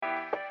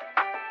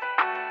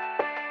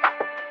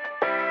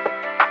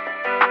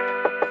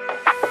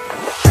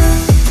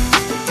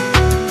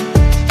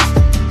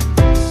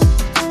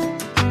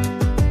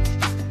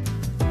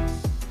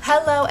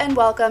and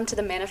welcome to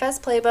the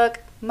Manifest Playbook.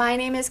 My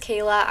name is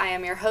Kayla. I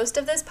am your host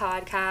of this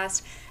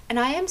podcast, and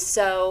I am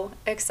so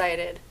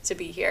excited to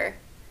be here.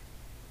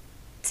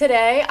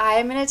 Today, I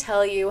am going to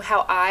tell you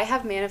how I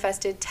have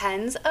manifested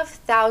tens of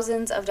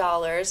thousands of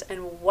dollars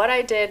and what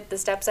I did, the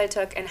steps I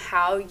took, and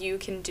how you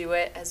can do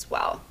it as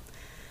well.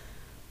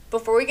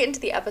 Before we get into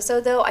the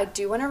episode, though, I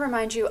do want to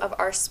remind you of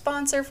our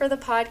sponsor for the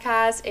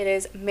podcast. It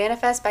is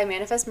Manifest by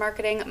Manifest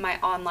Marketing, my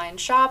online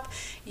shop.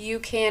 You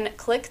can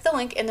click the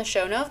link in the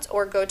show notes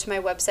or go to my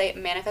website,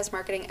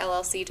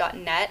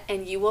 manifestmarketingllc.net,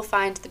 and you will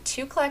find the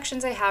two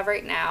collections I have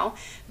right now.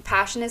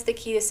 Passion is the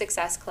Key to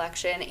Success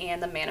collection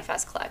and the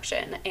Manifest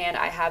collection. And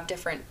I have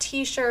different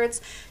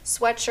t-shirts,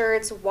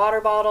 sweatshirts, water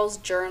bottles,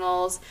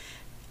 journals.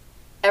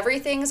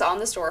 Everything's on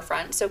the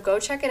storefront, so go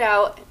check it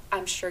out.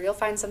 I'm sure you'll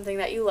find something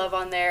that you love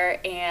on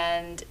there,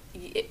 and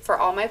for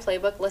all my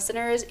Playbook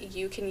listeners,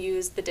 you can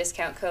use the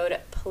discount code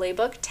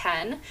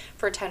PLAYBOOK10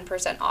 for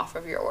 10% off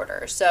of your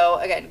order. So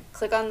again,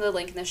 click on the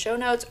link in the show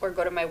notes or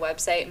go to my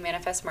website,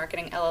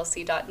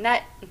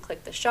 manifestmarketingllc.net, and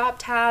click the shop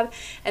tab,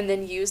 and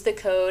then use the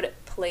code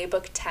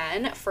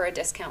PLAYBOOK10 for a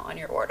discount on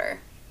your order.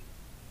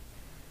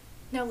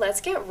 Now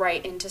let's get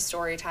right into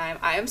story time.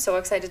 I am so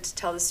excited to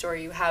tell this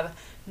story. You have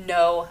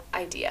no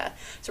idea.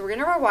 So we're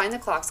going to rewind the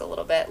clocks a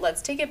little bit. Let's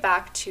take it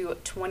back to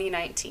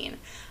 2019.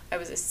 I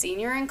was a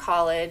senior in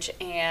college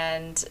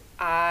and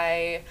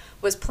I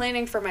was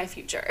planning for my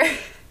future.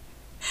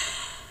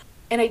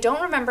 And I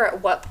don't remember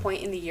at what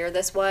point in the year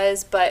this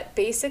was, but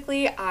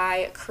basically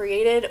I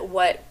created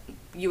what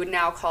you would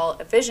now call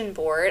a vision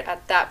board.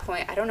 At that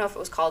point, I don't know if it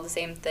was called the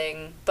same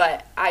thing,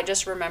 but I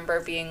just remember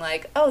being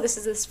like, oh, this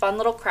is this fun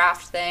little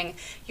craft thing.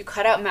 You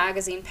cut out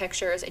magazine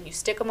pictures and you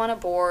stick them on a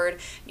board,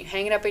 you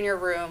hang it up in your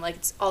room, like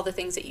it's all the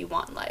things that you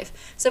want in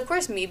life. So of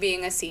course, me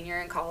being a senior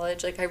in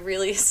college, like I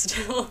really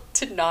still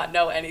did not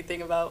know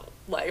anything about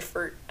life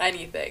or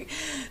anything.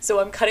 So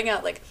I'm cutting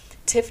out like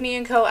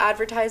Tiffany & Co.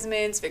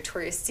 advertisements,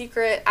 Victoria's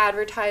Secret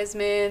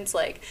advertisements,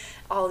 like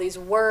all these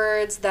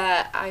words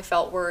that I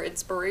felt were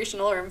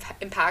inspirational or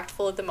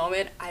impactful at the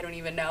moment. I don't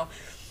even know.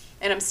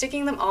 And I'm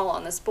sticking them all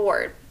on this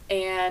board.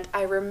 And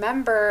I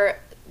remember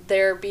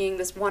there being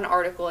this one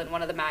article in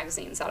one of the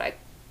magazines that I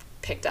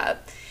picked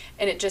up,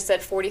 and it just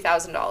said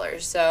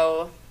 $40,000.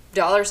 So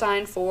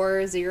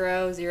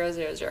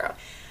 $40,000.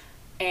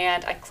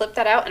 And I clip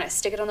that out and I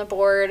stick it on the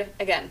board.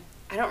 Again,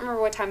 I don't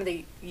remember what time of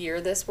the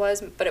year this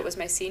was, but it was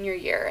my senior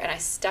year, and I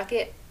stuck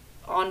it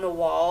on the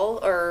wall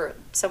or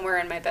somewhere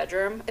in my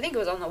bedroom. I think it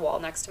was on the wall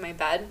next to my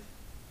bed.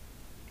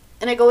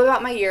 And I go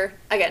about my year,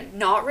 again,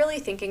 not really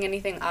thinking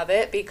anything of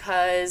it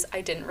because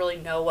I didn't really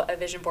know what a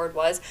vision board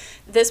was.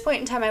 At this point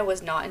in time, I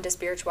was not into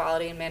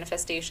spirituality and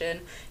manifestation,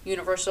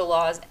 universal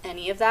laws,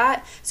 any of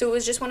that. So it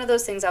was just one of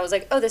those things I was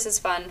like, oh, this is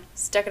fun,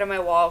 stuck it on my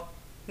wall,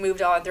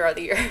 moved on throughout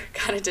the year,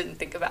 kind of didn't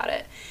think about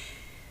it.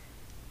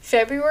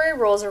 February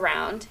rolls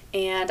around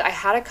and I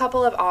had a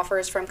couple of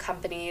offers from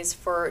companies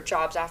for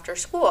jobs after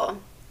school.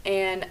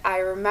 And I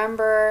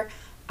remember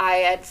I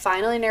had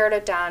finally narrowed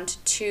it down to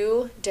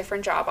 2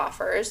 different job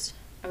offers.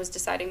 I was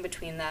deciding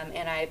between them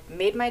and I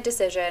made my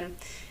decision,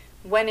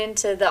 went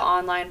into the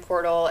online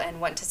portal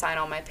and went to sign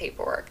all my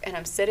paperwork. And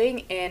I'm sitting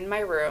in my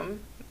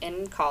room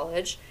in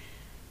college,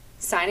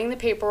 signing the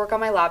paperwork on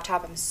my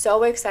laptop. I'm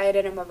so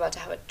excited. I'm about to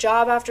have a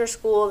job after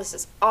school. This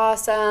is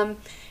awesome.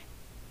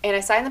 And I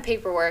signed the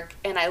paperwork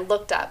and I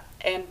looked up,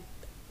 and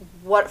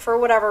for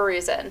whatever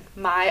reason,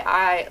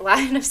 my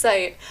line of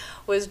sight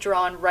was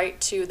drawn right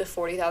to the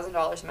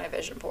 $40,000 in my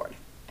vision board.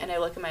 And I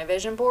look at my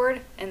vision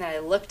board, and then I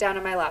look down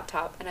at my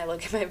laptop, and I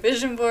look at my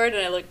vision board,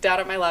 and I look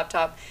down at my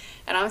laptop,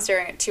 and I'm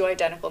staring at 2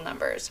 identical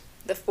numbers.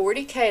 The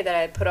 $40K that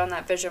I had put on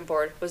that vision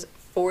board was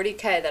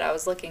 $40K that I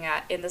was looking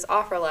at in this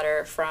offer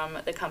letter from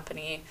the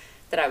company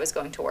that I was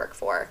going to work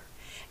for.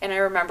 And I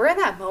remember in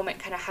that moment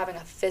kind of having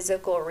a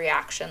physical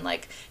reaction,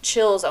 like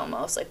chills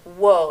almost, like,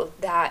 whoa,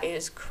 that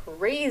is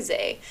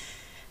crazy.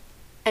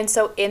 And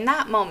so in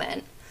that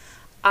moment,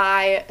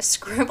 I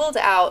scribbled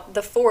out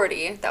the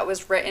 40 that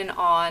was written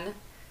on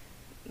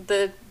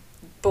the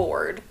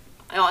board,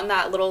 on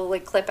that little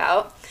like clip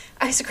out.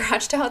 I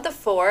scratched out the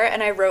 4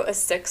 and I wrote a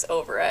 6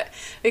 over it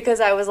because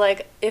I was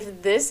like,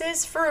 if this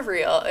is for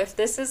real, if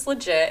this is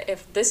legit,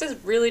 if this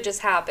has really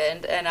just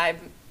happened and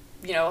I'm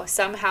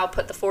somehow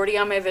put the 40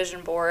 on my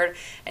vision board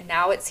and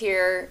now it's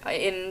here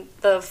in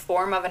the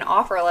form of an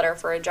offer letter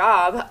for a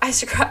job, I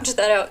scratched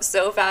that out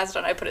so fast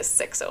and I put a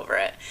 6 over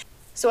it.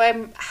 So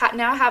I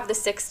now have the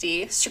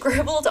 60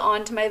 scribbled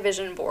onto my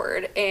vision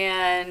board,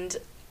 and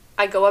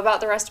I go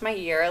about the rest of my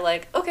year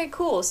like, okay,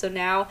 cool. So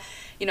now,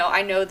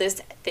 I know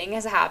this thing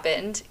has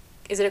happened.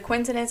 Is it a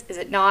coincidence? Is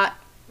it not?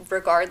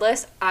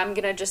 Regardless, I'm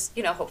going to just,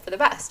 hope for the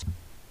best.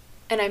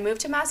 And I moved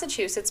to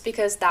Massachusetts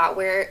because that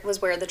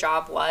was where the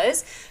job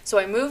was. So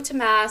I moved to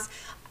Mass.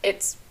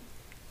 It's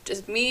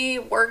just me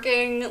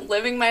working,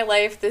 living my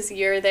life this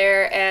year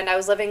there. And I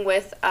was living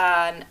with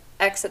a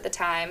ex at the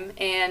time,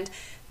 and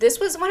this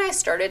was when I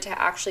started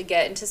to actually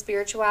get into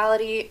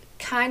spirituality,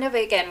 kind of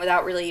again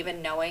without really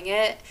even knowing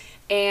it.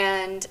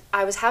 And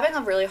I was having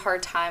a really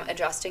hard time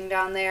adjusting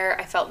down there.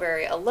 I felt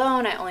very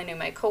alone. I only knew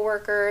my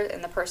coworker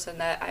and the person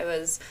that I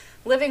was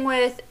living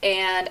with,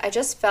 and I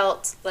just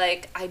felt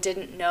like I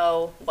didn't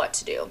know what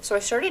to do. So I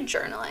started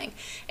journaling,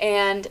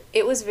 and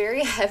it was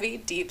very heavy,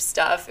 deep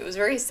stuff. It was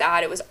very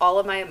sad. It was all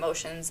of my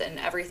emotions and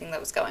everything that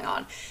was going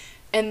on.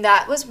 And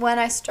that was when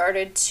I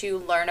started to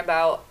learn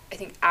about, I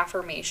think,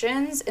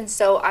 affirmations. And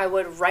so I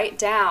would write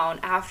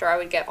down, after I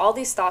would get all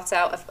these thoughts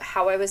out of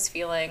how I was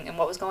feeling and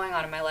what was going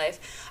on in my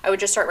life, I would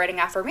just start writing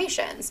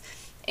affirmations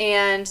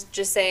and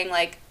just saying,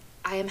 like,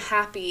 I am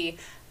happy,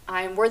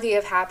 I am worthy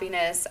of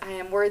happiness, I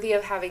am worthy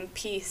of having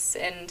peace,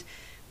 and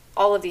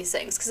all of these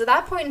things. Because at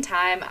that point in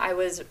time, I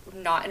was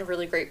not in a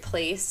really great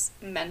place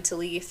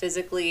mentally,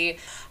 physically.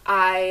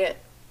 I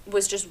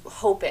was just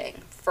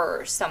hoping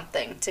for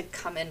something to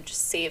come and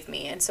just save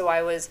me. And so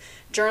I was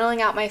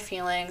journaling out my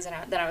feelings,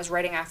 and then I was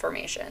writing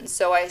affirmations.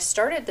 So I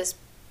started this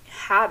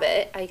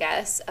habit, I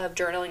guess, of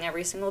journaling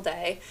every single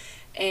day.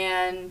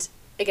 And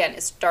again,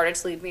 it started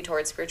to lead me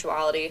towards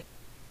spirituality.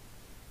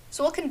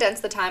 So we'll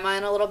condense the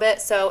timeline a little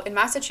bit. So in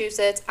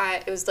Massachusetts,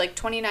 it was like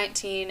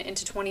 2019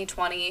 into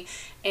 2020,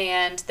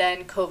 and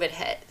then COVID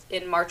hit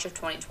in March of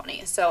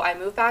 2020. So I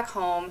moved back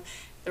home.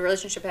 The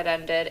relationship had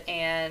ended,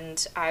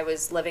 and I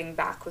was living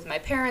back with my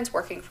parents,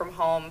 working from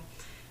home.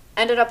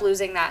 Ended up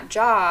losing that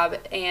job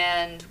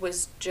and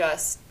was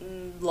just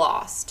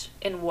lost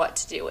in what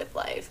to do with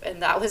life.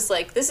 And that was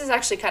like, this is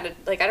actually kind of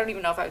like, I don't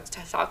even know if I've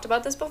talked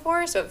about this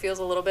before, so it feels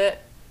a little bit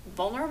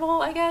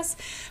vulnerable, I guess.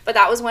 But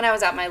that was when I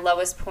was at my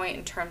lowest point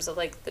in terms of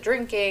like the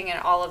drinking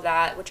and all of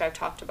that, which I've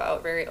talked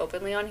about very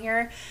openly on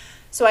here.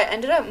 So I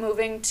ended up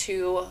moving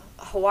to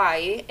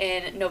Hawaii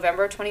in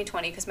November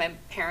 2020 because my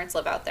parents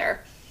live out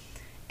there.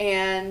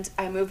 And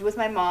I moved with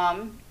my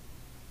mom.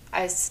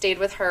 I stayed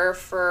with her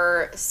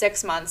for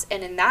 6 months.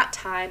 And in that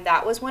time,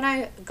 that was when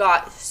I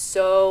got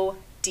so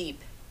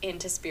deep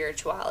into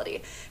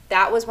spirituality.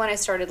 That was when I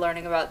started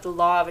learning about the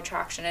law of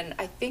attraction. And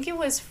I think it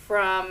was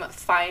from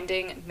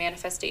finding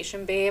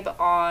Manifestation Babe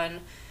on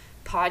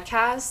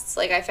podcasts.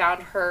 Like, I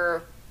found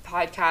her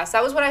podcast.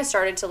 That was when I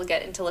started to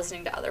get into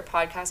listening to other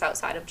podcasts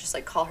outside of just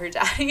like Call Her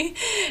Daddy.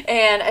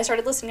 And I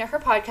started listening to her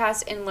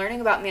podcast and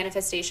learning about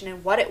manifestation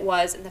and what it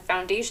was and the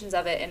foundations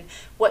of it and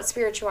what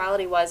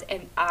spirituality was.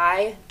 And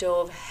I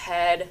dove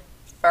head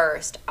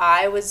first.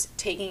 I was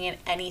taking in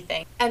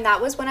anything. And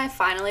that was when I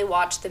finally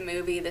watched the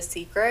movie The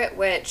Secret,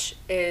 which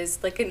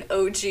is like an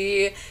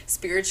OG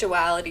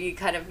spirituality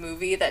kind of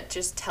movie that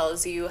just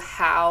tells you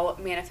how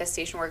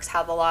manifestation works,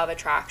 how the law of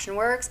attraction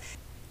works.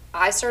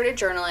 I started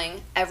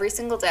journaling every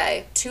single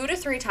day, 2 to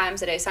 3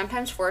 times a day,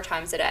 sometimes 4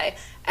 times a day,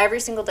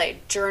 every single day,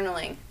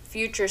 journaling,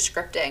 future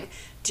scripting,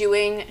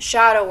 doing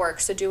shadow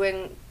work, so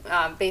doing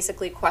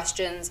basically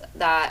questions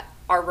that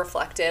are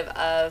reflective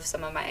of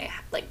some of my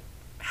like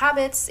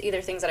habits,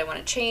 either things that I want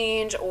to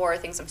change or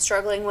things I'm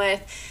struggling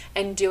with,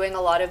 and doing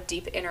a lot of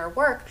deep inner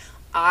work.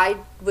 I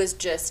was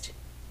just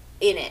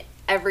in it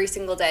every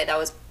single day. That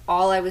was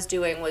all I was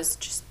doing, was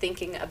just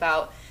thinking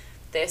about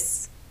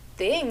this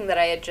thing that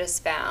I had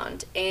just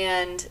found.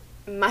 And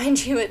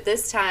mind you, at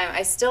this time,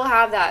 I still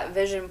have that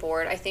vision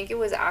board. I think it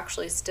was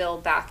actually still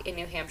back in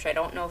New Hampshire. I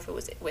don't know if it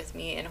was with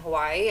me in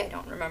Hawaii. I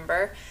don't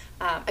remember.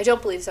 I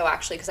don't believe so,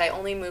 actually, because I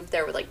only moved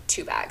there with like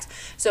 2 bags.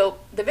 So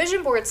the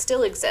vision board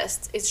still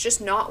exists. It's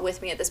just not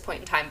with me at this point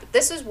in time. But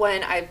this is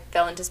when I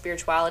fell into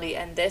spirituality,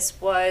 and this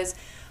was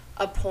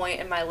a point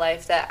in my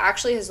life that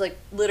actually has like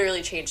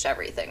literally changed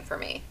everything for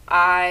me.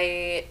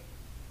 I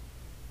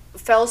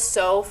fell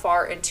so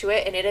far into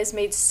it, and it has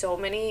made so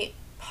many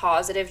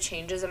positive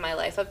changes in my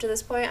life up to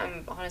this point.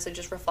 I'm honestly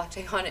just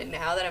reflecting on it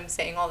now that I'm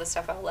saying all this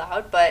stuff out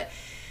loud, but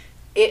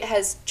it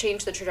has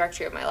changed the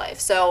trajectory of my life.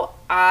 So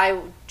I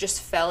just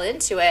fell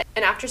into it.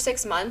 And after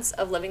 6 months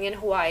of living in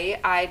Hawaii,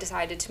 I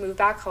decided to move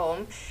back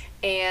home.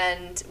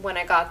 And when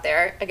I got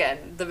there,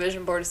 again, the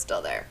vision board is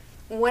still there.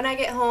 When I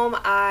get home,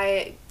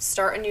 I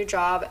start a new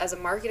job as a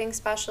marketing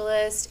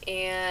specialist,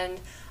 and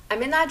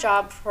I'm in that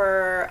job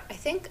for, I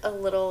think, a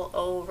little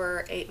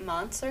over 8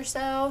 months or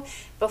so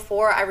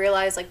before I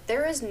realized, like,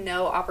 there is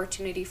no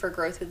opportunity for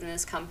growth within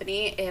this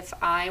company. If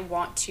I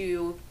want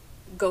to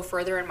go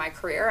further in my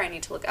career, I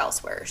need to look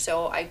elsewhere.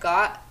 So I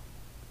got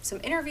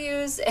some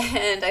interviews,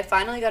 and I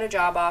finally got a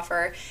job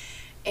offer.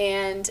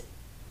 And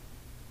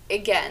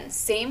again,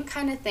 same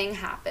kind of thing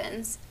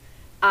happens.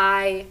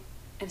 I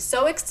am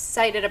so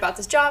excited about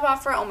this job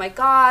offer. Oh my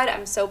God,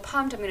 I'm so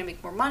pumped. I'm going to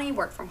make more money,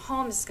 work from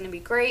home. This is going to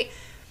be great.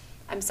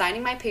 I'm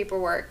signing my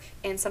paperwork,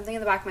 and something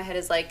in the back of my head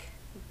is like,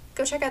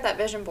 go check out that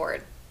vision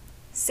board.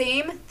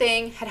 Same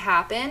thing had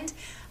happened.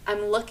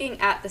 I'm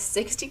looking at the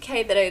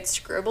 $60K that I had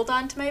scribbled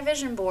onto my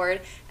vision board,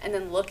 and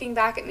then looking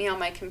back at me on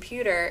my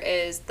computer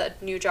is the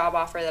new job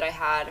offer that I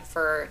had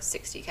for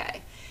 $60K.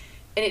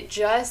 And it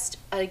just,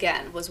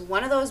 again, was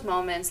one of those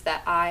moments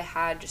that I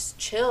had just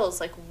chills,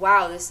 like,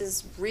 wow, this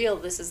is real,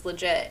 this is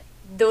legit.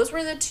 Those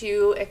were the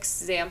 2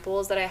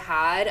 examples that I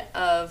had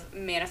of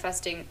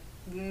manifesting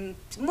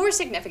more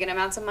significant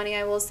amounts of money,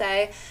 I will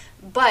say.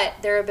 But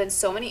there have been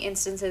so many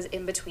instances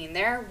in between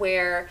there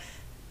where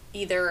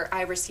either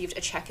I received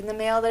a check in the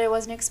mail that I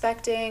wasn't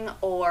expecting,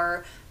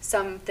 or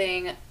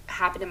something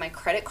happened and my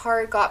credit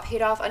card got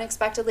paid off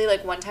unexpectedly.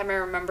 Like one time I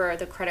remember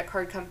the credit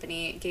card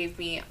company gave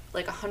me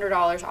like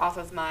 $100 off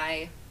of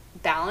my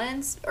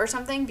balance or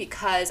something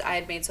because I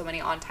had made so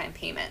many on-time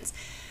payments.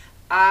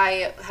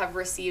 I have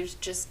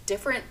received just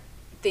different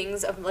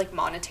things of like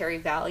monetary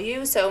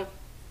value. So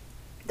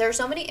there are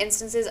so many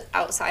instances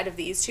outside of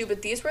these two,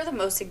 but these were the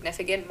most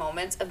significant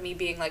moments of me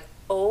being like,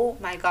 oh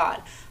my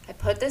God, I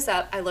put this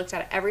up, I looked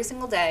at it every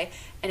single day,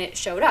 and it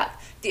showed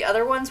up. The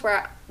other ones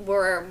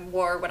were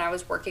more when I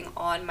was working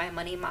on my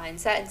money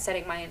mindset and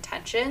setting my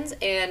intentions,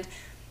 and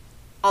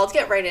I'll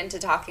get right into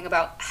talking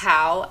about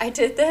how I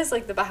did this,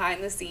 like the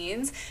behind the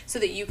scenes, so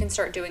that you can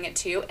start doing it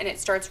too. And it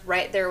starts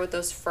right there with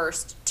those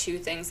first two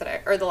things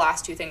the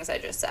last two things I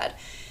just said,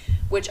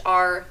 which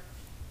are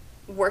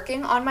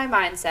working on my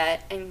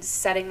mindset and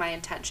setting my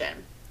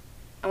intention.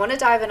 I want to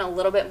dive in a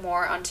little bit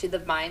more onto the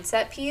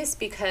mindset piece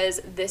because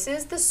this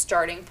is the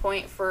starting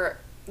point for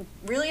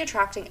really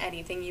attracting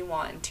anything you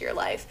want into your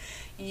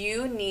life.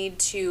 You need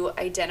to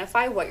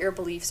identify what your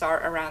beliefs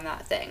are around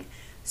that thing.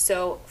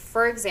 So,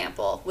 for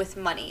example, with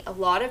money, a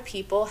lot of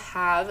people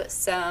have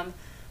some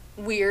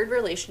weird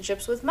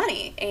relationships with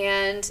money,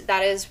 and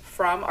that is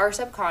from our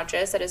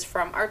subconscious, that is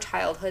from our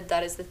childhood,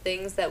 that is the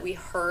things that we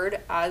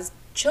heard as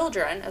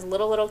children, as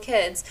little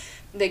kids,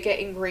 that get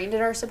ingrained in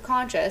our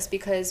subconscious,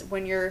 because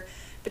when you're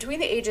between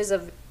the ages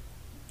of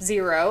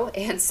 0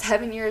 and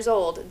 7 years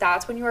old,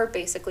 that's when you are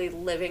basically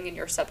living in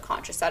your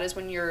subconscious. That is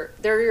when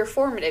they're your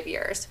formative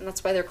years, and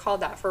that's why they're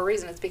called that for a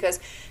reason. It's because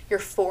you're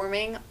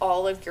forming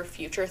all of your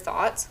future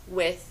thoughts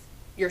with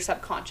your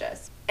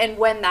subconscious. And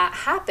when that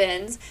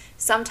happens,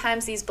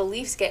 sometimes these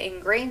beliefs get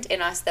ingrained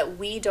in us that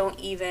we don't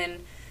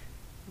even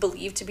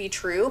believe to be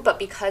true, but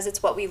because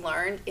it's what we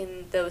learned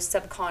in those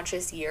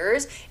subconscious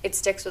years, it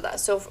sticks with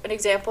us. So an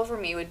example for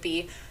me would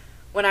be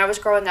when I was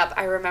growing up,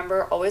 I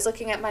remember always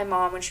looking at my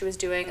mom when she was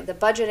doing the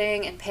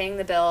budgeting and paying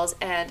the bills,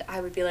 and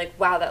I would be like,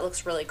 wow, that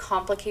looks really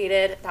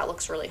complicated, that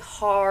looks really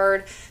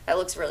hard, that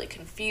looks really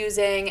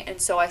confusing. And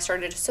so I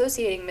started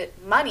associating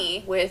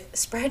money with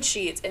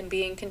spreadsheets and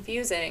being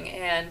confusing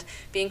and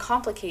being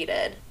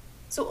complicated.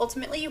 So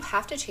ultimately, you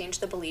have to change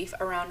the belief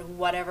around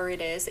whatever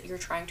it is that you're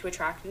trying to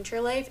attract into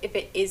your life.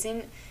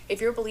 If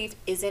your belief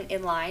isn't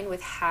in line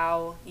with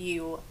how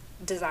you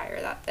desire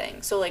that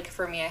thing. So like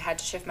for me, I had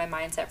to shift my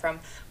mindset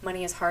from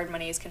money is hard,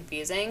 money is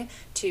confusing,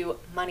 to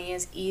money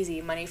is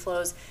easy, money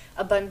flows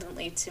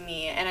abundantly to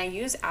me. And I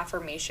use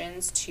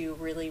affirmations to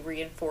really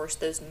reinforce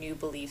those new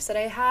beliefs that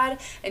I had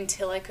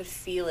until I could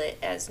feel it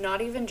as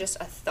not even just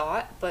a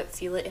thought, but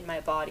feel it in my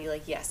body.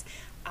 Like, yes,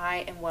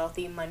 I am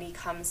wealthy, money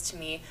comes to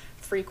me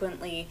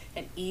frequently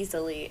and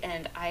easily,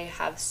 and I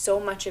have so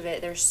much of it,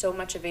 there's so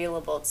much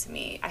available to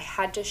me. I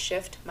had to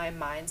shift my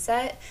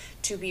mindset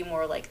to be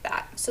more like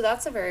that. So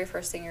that's the very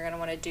first thing you're going to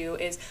want to do,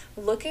 is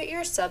look at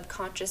your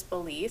subconscious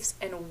beliefs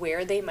and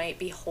where they might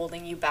be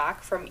holding you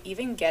back from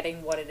even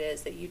getting what it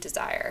is that you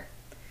desire.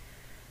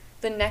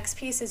 The next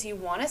piece is you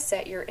want to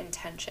set your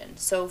intention.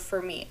 So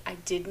for me, I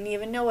didn't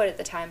even know it at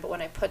the time, but when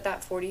I put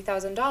that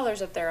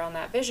 $40,000 up there on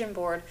that vision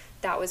board,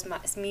 that was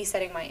me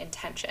setting my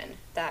intention,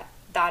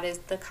 that is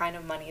the kind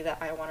of money that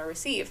I want to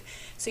receive.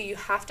 So you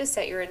have to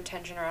set your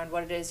intention around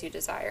what it is you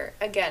desire.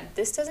 Again,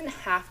 this doesn't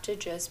have to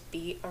just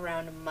be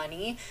around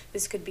money.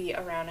 This could be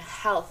around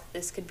health.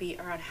 This could be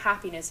around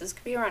happiness. This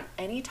could be around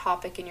any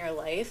topic in your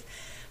life,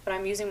 but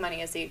I'm using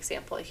money as the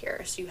example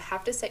here. So you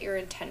have to set your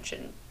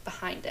intention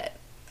behind it.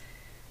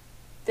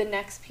 The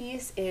next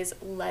piece is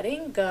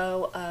letting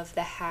go of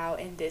the how,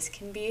 and this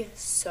can be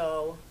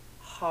so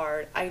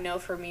hard. I know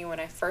for me, when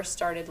I first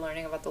started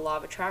learning about the law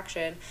of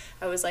attraction,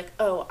 I was like,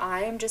 oh,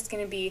 I am just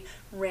going to be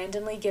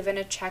randomly given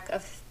a check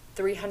of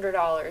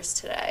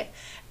 $300 today.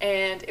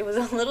 And it was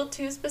a little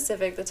too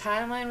specific. The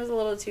timeline was a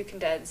little too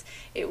condensed.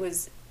 It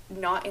was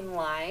not in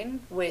line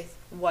with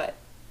what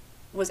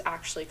was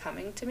actually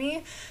coming to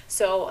me.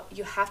 So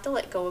you have to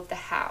let go of the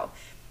how.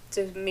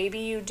 So maybe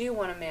you do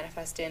want to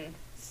manifest in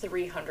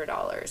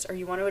 $300, or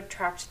you want to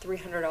attract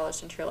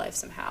 $300 into your life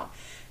somehow.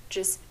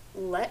 Just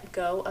let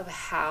go of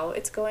how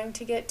it's going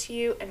to get to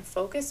you and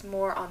focus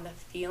more on the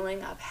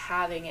feeling of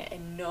having it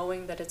and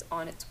knowing that it's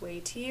on its way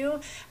to you,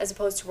 as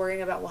opposed to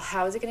worrying about, well,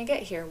 how is it going to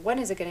get here? When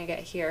is it going to get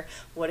here?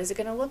 What is it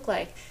going to look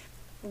like?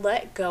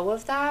 Let go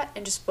of that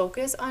and just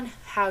focus on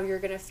how you're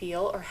going to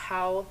feel, or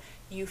how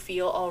you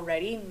feel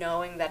already,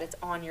 knowing that it's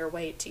on your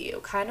way to you.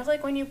 Kind of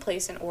like when you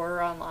place an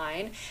order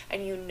online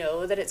and you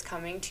know that it's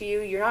coming to you,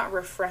 you're not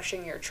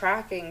refreshing your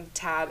tracking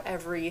tab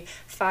every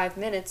 5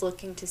 minutes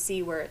looking to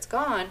see where it's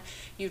gone.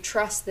 You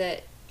trust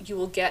that you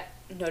will get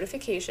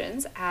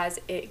notifications as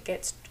it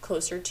gets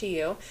closer to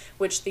you,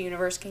 which the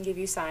universe can give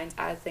you signs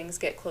as things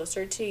get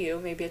closer to you.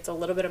 Maybe it's a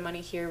little bit of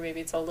money here, maybe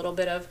it's a little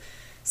bit of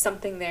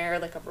something there,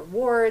 like a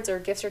rewards or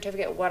gift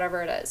certificate,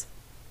 whatever it is.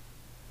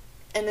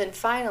 And then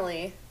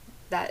finally,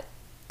 that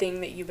thing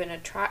that you've been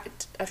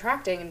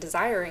attracting and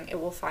desiring,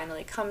 it will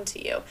finally come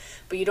to you.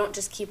 But you don't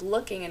just keep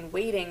looking and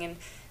waiting and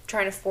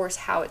trying to force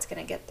how it's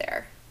going to get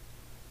there.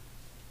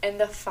 And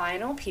the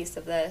final piece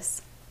of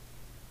this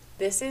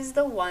is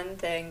the one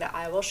thing that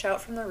I will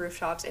shout from the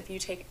rooftops. If you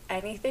take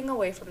anything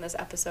away from this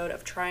episode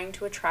of trying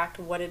to attract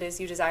what it is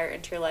you desire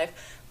into your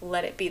life,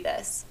 let it be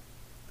this.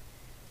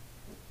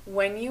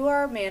 When you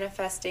are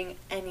manifesting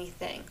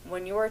anything,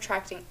 when you are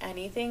attracting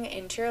anything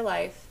into your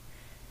life,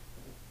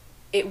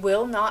 it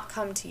will not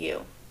come to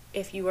you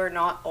if you are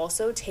not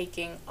also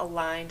taking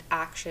aligned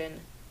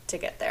action to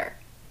get there.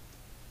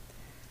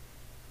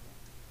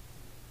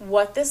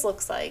 What this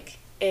looks like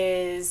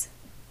is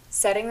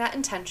setting that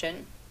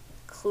intention,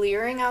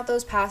 clearing out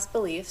those past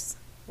beliefs,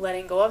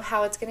 letting go of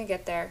how it's going to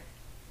get there,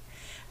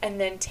 and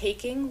then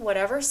taking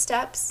whatever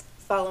steps,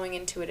 following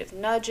intuitive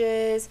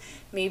nudges.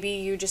 Maybe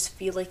you just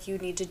feel like you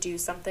need to do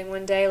something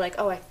one day, like,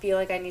 oh, I feel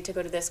like I need to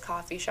go to this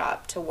coffee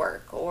shop to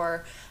work,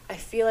 or I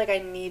feel like I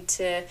need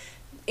to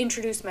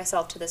introduce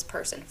myself to this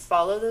person.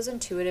 Follow those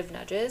intuitive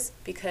nudges,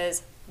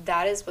 because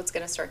that is what's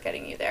going to start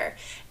getting you there.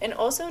 And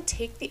also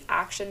take the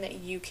action that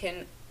you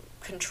can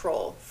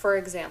control. For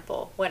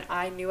example, when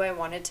I knew I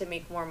wanted to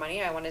make more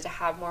money, I wanted to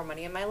have more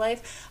money in my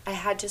life, I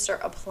had to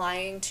start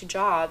applying to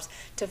jobs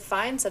to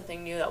find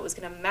something new that was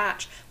going to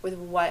match with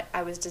what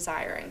I was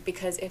desiring.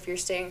 Because if you're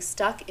staying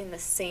stuck in the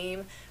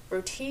same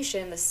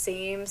rotation, the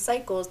same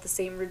cycles, the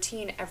same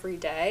routine every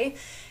day,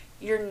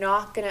 you're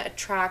not going to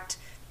attract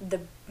the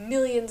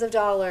millions of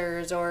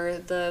dollars or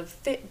the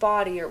fit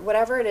body or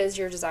whatever it is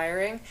you're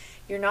desiring.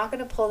 You're not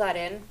going to pull that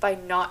in by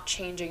not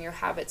changing your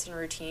habits and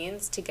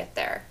routines to get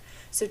there.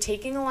 So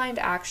taking aligned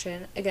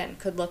action, again,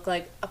 could look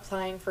like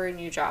applying for a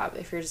new job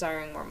if you're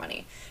desiring more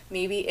money.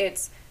 Maybe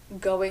it's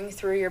going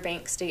through your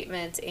bank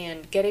statements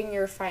and getting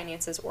your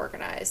finances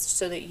organized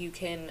so that you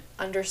can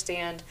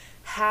understand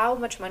how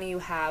much money you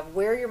have,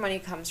 where your money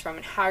comes from,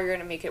 and how you're going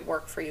to make it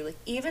work for you. Like,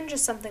 even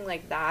just something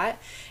like that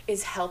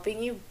is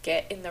helping you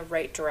get in the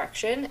right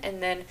direction.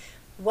 And then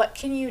what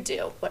can you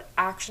do? What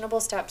actionable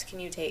steps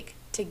can you take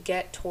to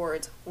get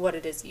towards what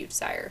it is you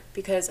desire?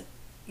 Because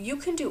you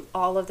can do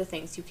all of the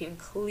things. You can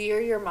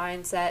clear your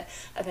mindset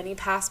of any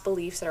past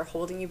beliefs that are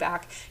holding you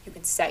back. You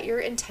can set your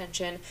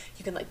intention.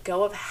 You can let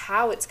go of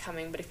how it's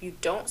coming. But if you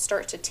don't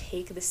start to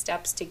take the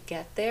steps to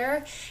get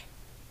there,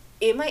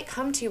 it might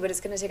come to you, but it's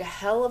going to take a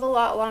hell of a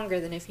lot longer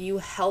than if you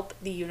help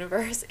the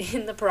universe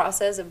in the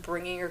process of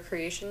bringing your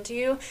creation to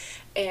you.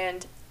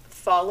 And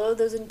follow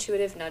those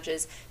intuitive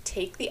nudges.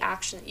 Take the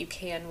action that you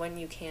can when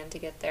you can to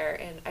get there.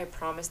 And I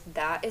promise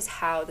that is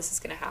how this is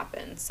going to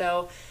happen.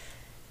 So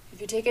if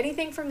you take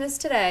anything from this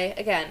today,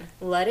 again,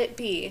 let it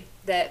be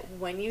that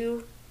when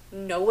you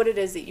know what it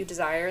is that you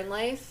desire in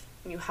life,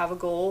 when you have a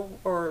goal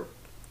or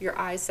your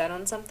eyes set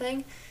on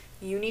something,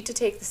 you need to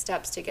take the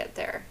steps to get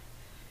there.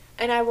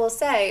 And I will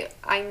say,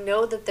 I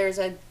know that there's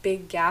a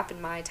big gap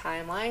in my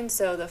timeline.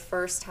 So the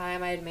first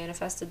time I had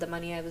manifested the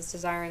money I was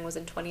desiring was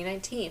in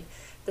 2019.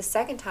 The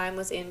second time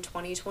was in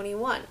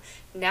 2021.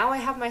 Now I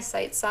have my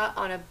sights set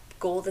on a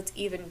goal that's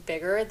even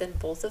bigger than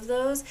both of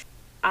those.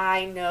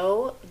 I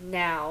know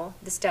now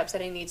the steps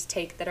that I need to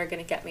take that are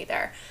going to get me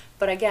there.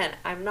 But again,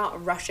 I'm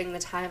not rushing the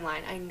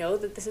timeline. I know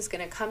that this is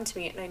going to come to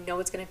me, and I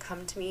know it's going to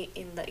come to me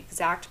in the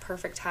exact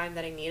perfect time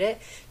that I need it,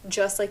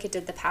 just like it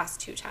did the past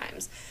 2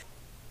 times.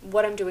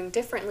 What I'm doing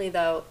differently,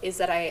 though, is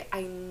that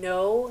I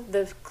know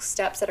the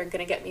steps that are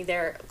going to get me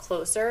there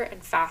closer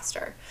and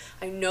faster.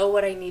 I know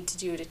what I need to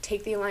do to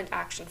take the aligned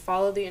action,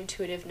 follow the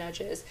intuitive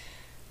nudges,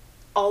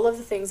 all of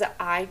the things that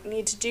I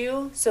need to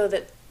do so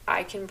that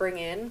I can bring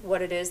in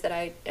what it is that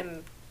I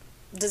am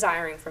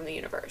desiring from the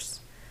universe.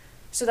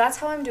 So that's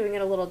how I'm doing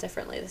it a little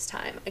differently this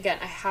time. Again,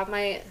 I have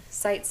my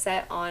sights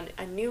set on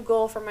a new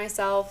goal for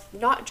myself,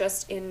 not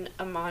just in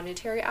a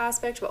monetary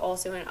aspect, but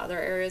also in other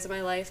areas of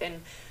my life,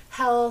 and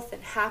health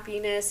and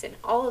happiness and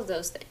all of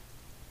those things.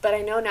 But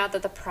I know now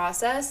that the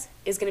process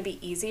is going to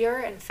be easier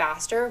and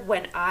faster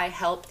when I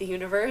help the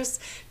universe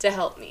to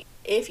help me.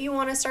 If you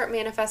want to start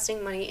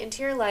manifesting money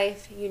into your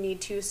life, you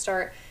need to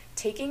start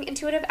taking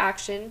intuitive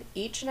action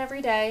each and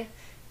every day.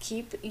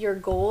 Keep your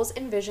goals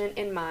and vision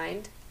in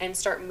mind and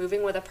start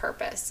moving with a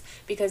purpose,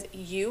 because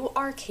you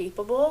are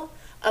capable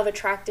of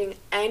attracting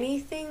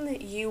anything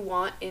that you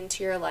want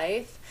into your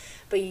life,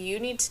 but you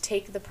need to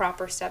take the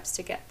proper steps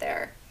to get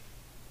there.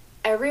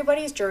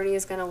 Everybody's journey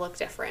is going to look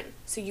different.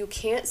 So you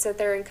can't sit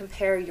there and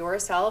compare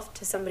yourself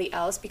to somebody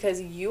else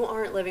because you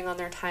aren't living on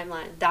their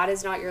timeline. That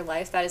is not your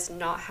life. That is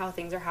not how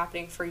things are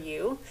happening for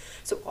you.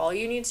 So all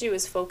you need to do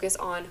is focus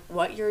on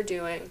what you're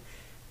doing,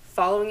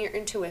 following your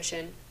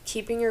intuition,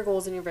 keeping your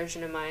goals and your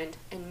vision in mind,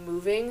 and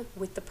moving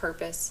with the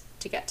purpose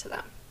to get to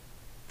them.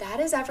 that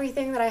is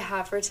everything that I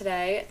have for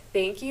today.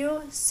 Thank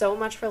you so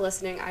much for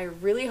listening. I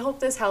really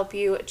hope this helped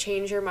you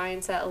change your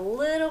mindset a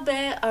little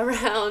bit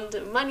around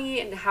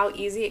money and how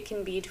easy it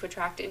can be to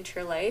attract into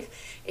your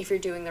life if you're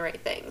doing the right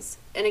things.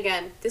 And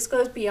again, this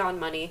goes beyond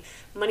money.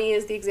 Money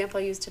is the example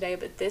I used today,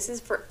 but this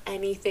is for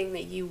anything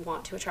that you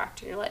want to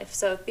attract in your life.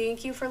 So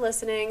thank you for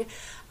listening.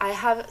 I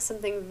have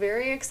something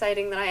very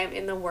exciting that I am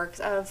in the works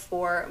of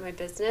for my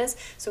business.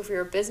 So if you're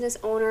a business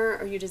owner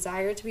or you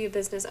desire to be a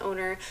business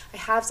owner, I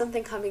have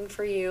something coming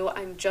for you.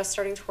 I'm just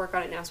starting to work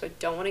on it now, so I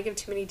don't want to give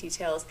too many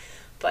details,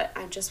 but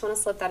I just want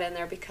to slip that in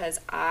there because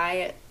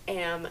I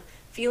am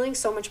feeling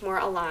so much more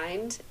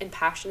aligned and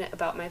passionate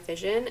about my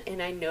vision,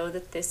 and I know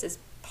that this is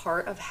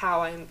part of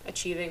how I'm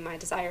achieving my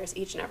desires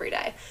each and every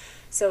day.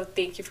 So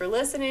thank you for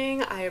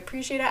listening. I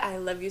appreciate it. I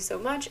love you so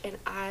much, and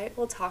I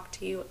will talk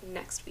to you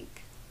next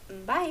week.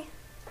 Bye.